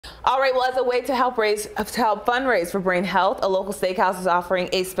All right, well, as a way to help fundraise for brain health, a local steakhouse is offering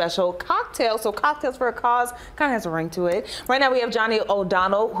a special cocktail. So cocktails for a cause kind of has a ring to it. Right now we have Johnny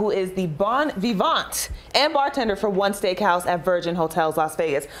O'Donnell, who is the bon vivant and bartender for One Steakhouse at Virgin Hotels, Las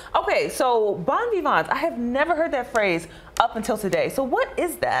Vegas. Okay, so bon vivant, I have never heard that phrase up until today. So what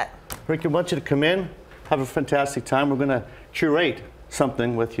is that? Rick, I want you to come in, have a fantastic time. We're going to curate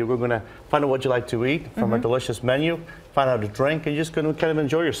something with you. We're going to find out what you like to eat from our delicious menu, find out a drink, and you're just going to kind of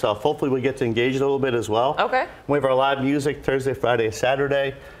enjoy yourself. Hopefully we get to engage a little bit as well. Okay. We have our live music Thursday, Friday,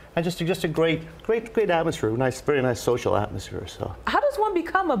 Saturday, and just a great atmosphere, very nice social atmosphere. So how does one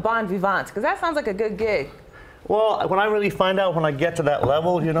become a bon vivant? Because that sounds like a good gig. Well, when I really find out when I get to that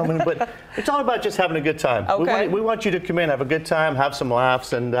level, you know, but it's all about just having a good time. Okay. We want you to come in, have a good time, have some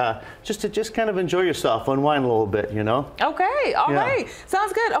laughs, and just kind of enjoy yourself, unwind a little bit, you know? Okay, all right.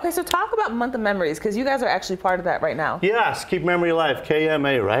 Sounds good. Okay, so talk about Month of Memories, because you guys are actually part of that right now. Yes, Keep Memory Alive,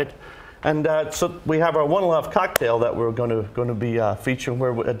 KMA, right? And so we have our One Love cocktail that we're going to be featuring,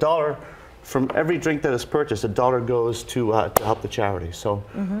 where $1 from every drink that is purchased, $1 goes to help the charity. So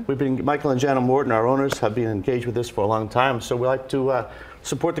Michael and Jana Morton, our owners, have been engaged with this for a long time. So we like to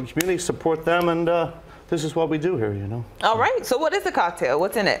support the community, support them, and this is what we do here, you know. All right. So what is the cocktail?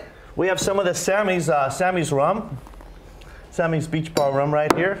 What's in it? We have some of the Sammy's rum, Sammy's Beach Bar rum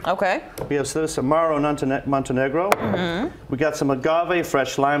right here. Okay. We have this Amaro Montenegro. We got some agave,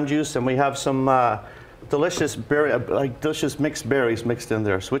 fresh lime juice, and we have some delicious delicious mixed berries mixed in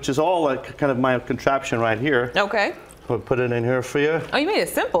there, which is all kind of my contraption right here. Okay. I'll put it in here for you. Oh, you made it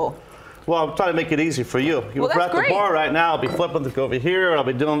simple. Well, I'm trying to make it easy for you. Well, we're at the bar right now. I'll be flipping to go over here. I'll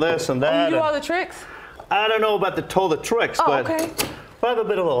be doing this and that. Oh, you do all the tricks? I don't know about the tricks, but we'll have a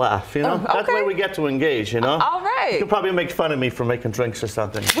bit of a laugh, you know? That's the way we get to engage, you know? All right. You can probably make fun of me for making drinks or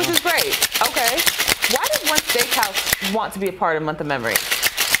something. Which is great. Okay. Why does One Steakhouse want to be a part of Month of Memory?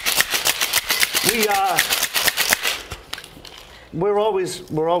 We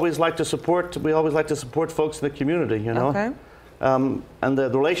always like to support folks in the community, you know. Okay. And the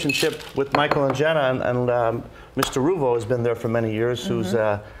relationship with Michael and Jenna and Mr. Ruvo has been there for many years. Who's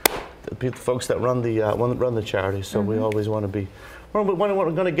the folks that run the charity. So we always want to be. We're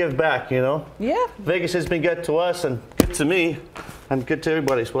going to give back, you know. Yeah. Vegas has been good to us and good to me, and good to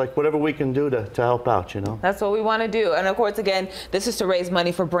everybody. So like whatever we can do to help out, you know. That's what we want to do. And of course, again, this is to raise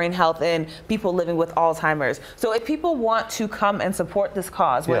money for brain health and people living with Alzheimer's. So if people want to come and support this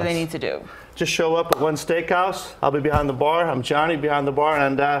cause, what do they need to do? Just show up at One Steakhouse. I'll be behind the bar. I'm Johnny behind the bar,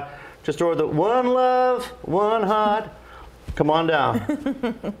 and just order the One Love, One Heart. Come on down.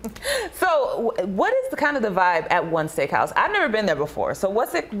 So what is the kind of the vibe at One Steakhouse? I've never been there before. So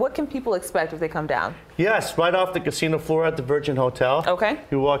what can people expect if they come down? Yes, right off the casino floor at the Virgin Hotel. Okay.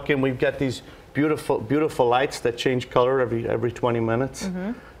 You walk in, we've got these beautiful lights that change color every 20 minutes.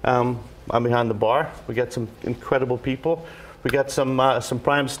 I'm behind the bar. We got some incredible people. We got some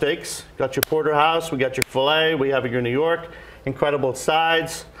prime steaks. Got your porterhouse. We got your filet. We have your New York. Incredible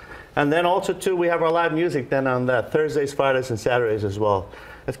sides. And then also, too, we have our live music then on that Thursdays, Fridays, and Saturdays as well.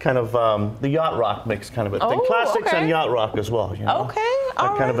 It's kind of the yacht rock mix kind of a thing. Classics and yacht rock as well, you know? Okay, all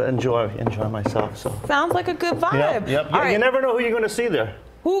right. I kind of enjoy myself. So sounds like a good vibe. Yep. You never know who you're going to see there.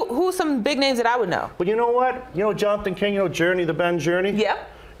 Who's some big names that I would know? Well, you know what? You know Jonathan King, you know Journey, the band Journey? Yep.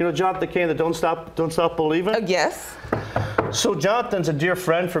 You know Jonathan King, the Don't Stop Believing? Yes. So Jonathan's a dear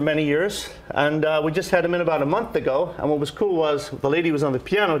friend for many years, and we just had him in about a month ago, and what was cool was the lady who was on the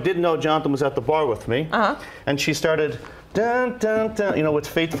piano didn't know Jonathan was at the bar with me, and she started, dun, dun, dun, you know, with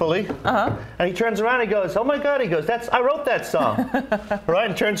Faithfully, and he turns around and he goes, oh my God, he goes, I wrote that song, right,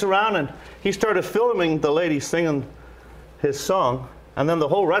 and turns around and he started filming the lady singing his song, and then the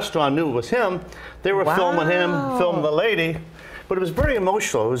whole restaurant knew it was him. They were filming him, filming the lady. But it was very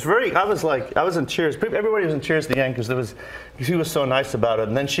emotional. It was I was in tears. Everybody was in tears at the end because he was so nice about it.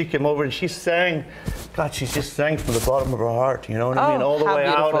 And then she came over and she sang, God, she just sang from the bottom of her heart, you know what I mean? All the way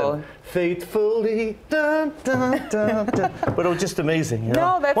out. And faithfully, dun, dun, dun, dun. But it was just amazing, you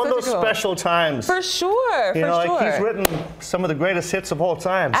know? No, that's one of those special times. For sure, you know, like he's written some of the greatest hits of all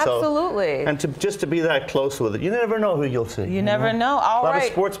time. Absolutely. So, and just to be that close with it, you never know who you'll see. You never know. All right. A lot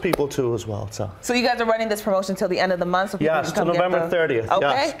of sports people too as well. So you guys are running this promotion till the end of the month, so people can come get November 30th. Okay.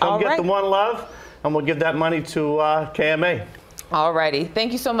 Yes. Come get the One Love, and we'll give that money to KMA. All righty.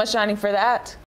 Thank you so much, Johnny, for that.